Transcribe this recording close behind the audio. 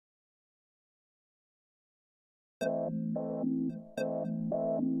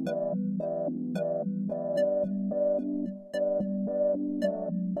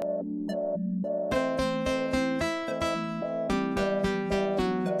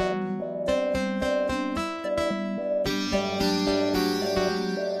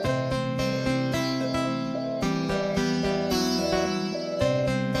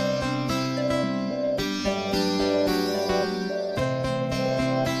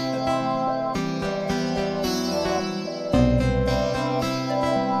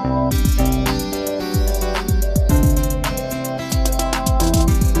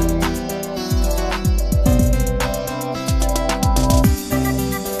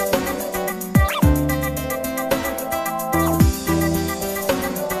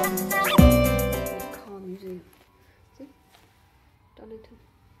Doninngton.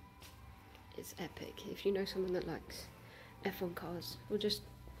 It's epic. If you know someone that likes F1 cars, or just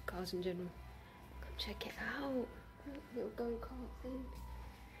cars in general, come check it out. Little go-kart thing.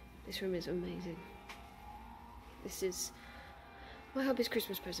 This room is amazing. This is my hubby's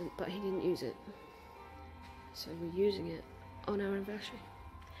Christmas present, but he didn't use it. So we're using it on our anniversary.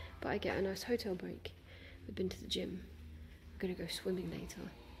 But I get a nice hotel break. We've been to the gym. We're gonna go swimming later.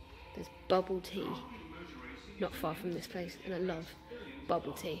 There's bubble tea not far from this place, and I love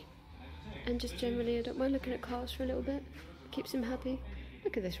bubble tea. And just generally, I don't mind looking at cars for a little bit. Keeps him happy.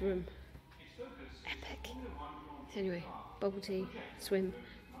 Look at this room. Epic. So anyway, bubble tea, swim,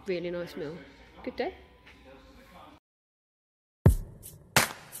 really nice meal. Good day.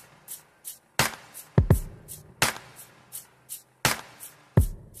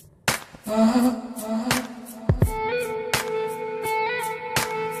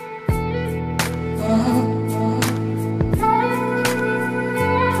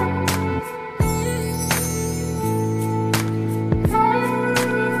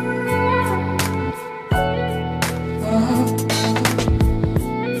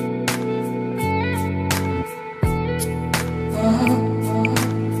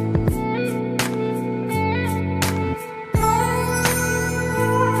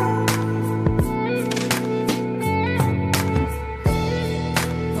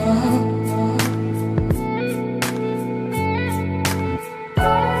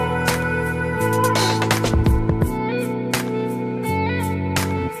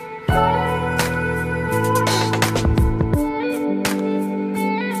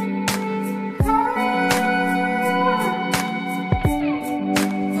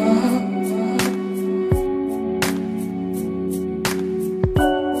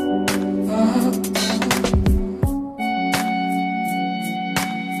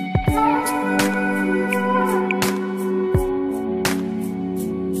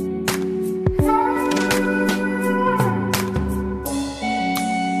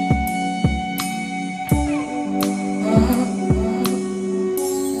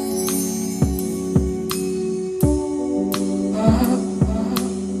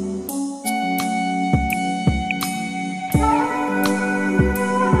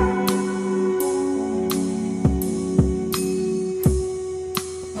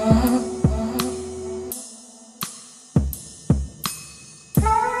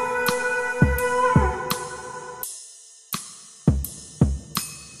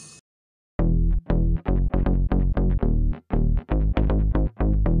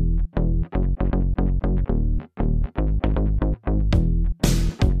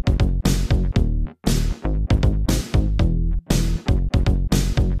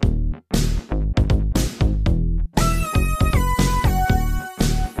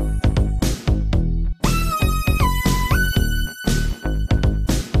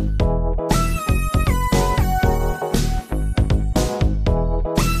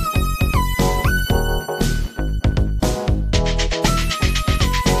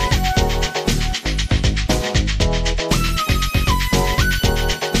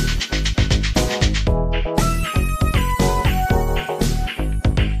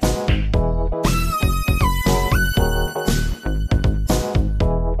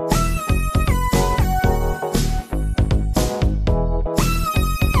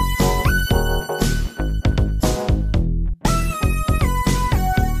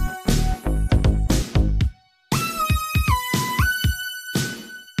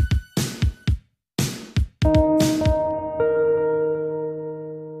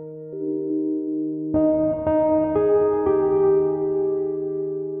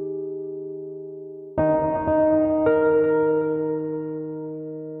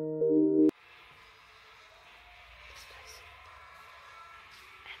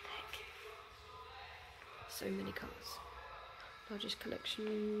 So many cars. Largest collection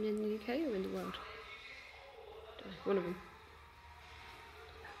in the UK or in the world? One of them.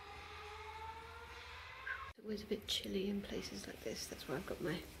 It's always a bit chilly in places like this, that's why I've got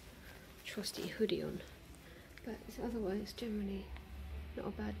my trusty hoodie on. But it's otherwise generally not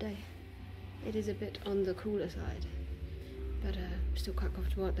a bad day. It is a bit on the cooler side, but still quite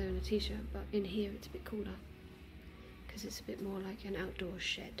comfortable out there in a t-shirt. But in here it's a bit cooler because it's a bit more like an outdoor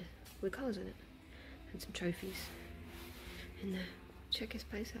shed with cars in it and some trophies in there. Check this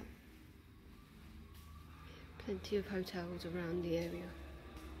place out. Plenty of hotels around the area.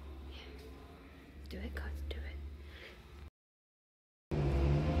 Yeah. Do it, guys, do it.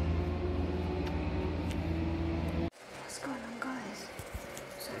 What's going on, guys?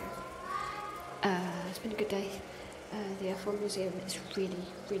 So, it's been a good day. The F1 museum is really,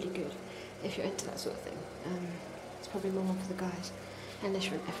 really good if you're into that sort of thing. It's probably more for the guys, unless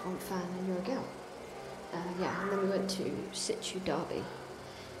you're an F1 fan and you're a girl. Yeah, and then we went to Situ Derby,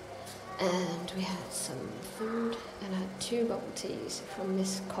 and we had some food and I had 2 bubble teas from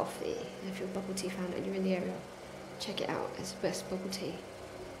Miss Coffee. If you're a bubble tea fan and you're in the area, check it out. It's the best bubble tea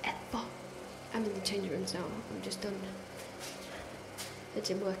ever. I'm in the changing rooms now. I'm just done a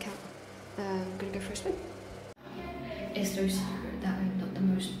gym workout. I'm gonna go for a swim. It's no secret that I'm not the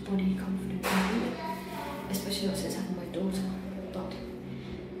most body confident woman, especially not since having my daughter, but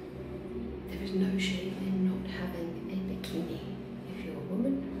there is no shame in not having a bikini. If you're a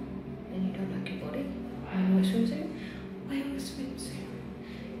woman and you don't like your body and you wear a swimsuit, wear a swimsuit.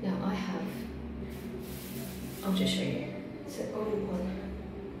 Now I'll just show you. It's an old one.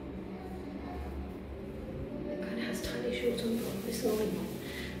 It kind of has tiny shorts on top. It's an old one,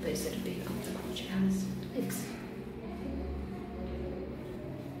 but instead of being up the crotch, it has legs.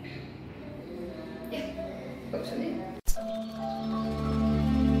 Yeah, works for me.